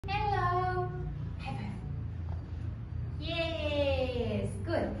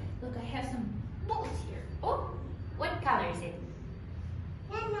Good. Look, I have some balls here. Oh, what color is it?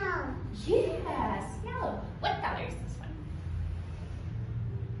 Yellow. Yes, yellow. What color is this one?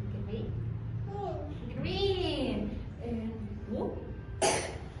 Green. Green. And whoop.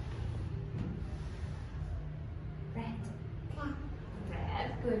 Red.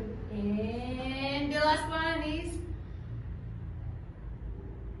 Red. Good. And the last one is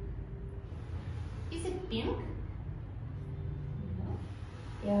it pink?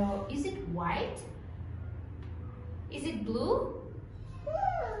 No. Is it white? Is it blue?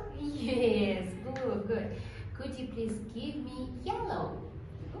 Yes, blue. Good. Could you please give me yellow?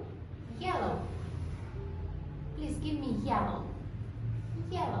 Yellow. Please give me yellow.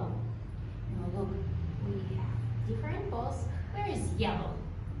 Yellow. Now look, we have different balls. Where is yellow?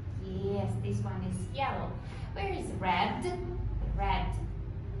 Yes, this one is yellow. Where is red? Red.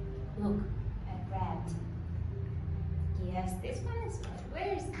 Look at red. Yes, this one is red.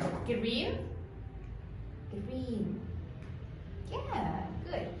 Where is green? Green. Yeah,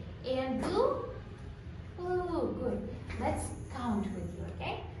 good. And blue? Blue, good. Let's count with you,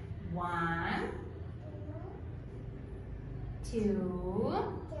 okay? 1, 2,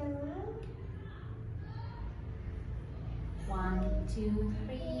 1, 2,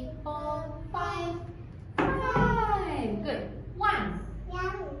 3, 4, 5. 5. Good. 1,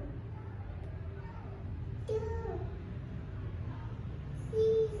 2,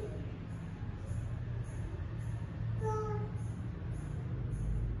 3, 4, 5.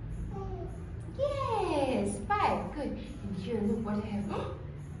 yes, 5. Good. And here, look what I have.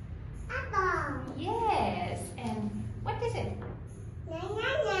 Apple. Yes. And what is it?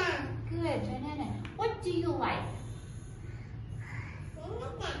 Banana. Good, banana. What do you like?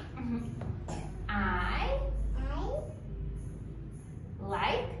 Banana. I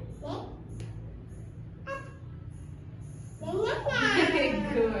like banana.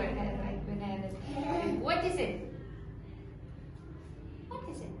 good. I like bananas. What is it? What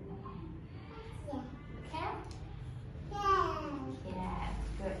is it? Cat? Cat.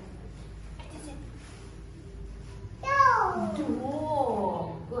 Good. What is it? Dog.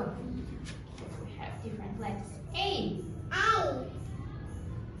 Good. Here we have different letters. A.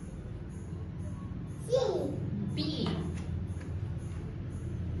 B.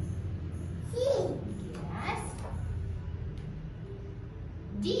 Yes.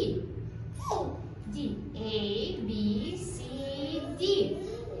 D. D. A, B, C, D.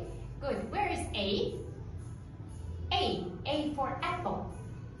 Good. Where is A? A. A for apple.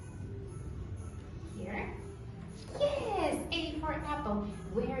 Here. Yes, A for apple.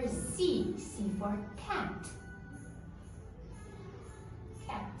 Where is C? C for cat.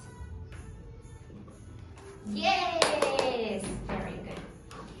 Cat. Yes! Very good.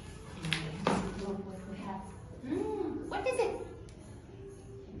 And look what we have. What is it?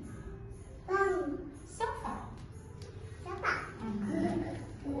 Sofa.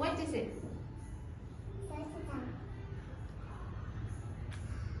 What is it?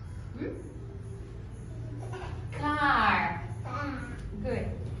 Car. Good.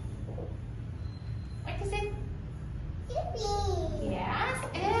 What is it? Yes,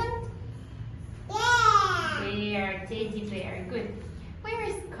 and bear, teddy bear. Good. Where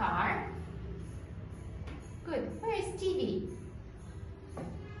is car? Good. Where is TV?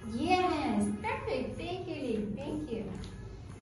 Yes, perfect. Thank you, Linh. Thank you.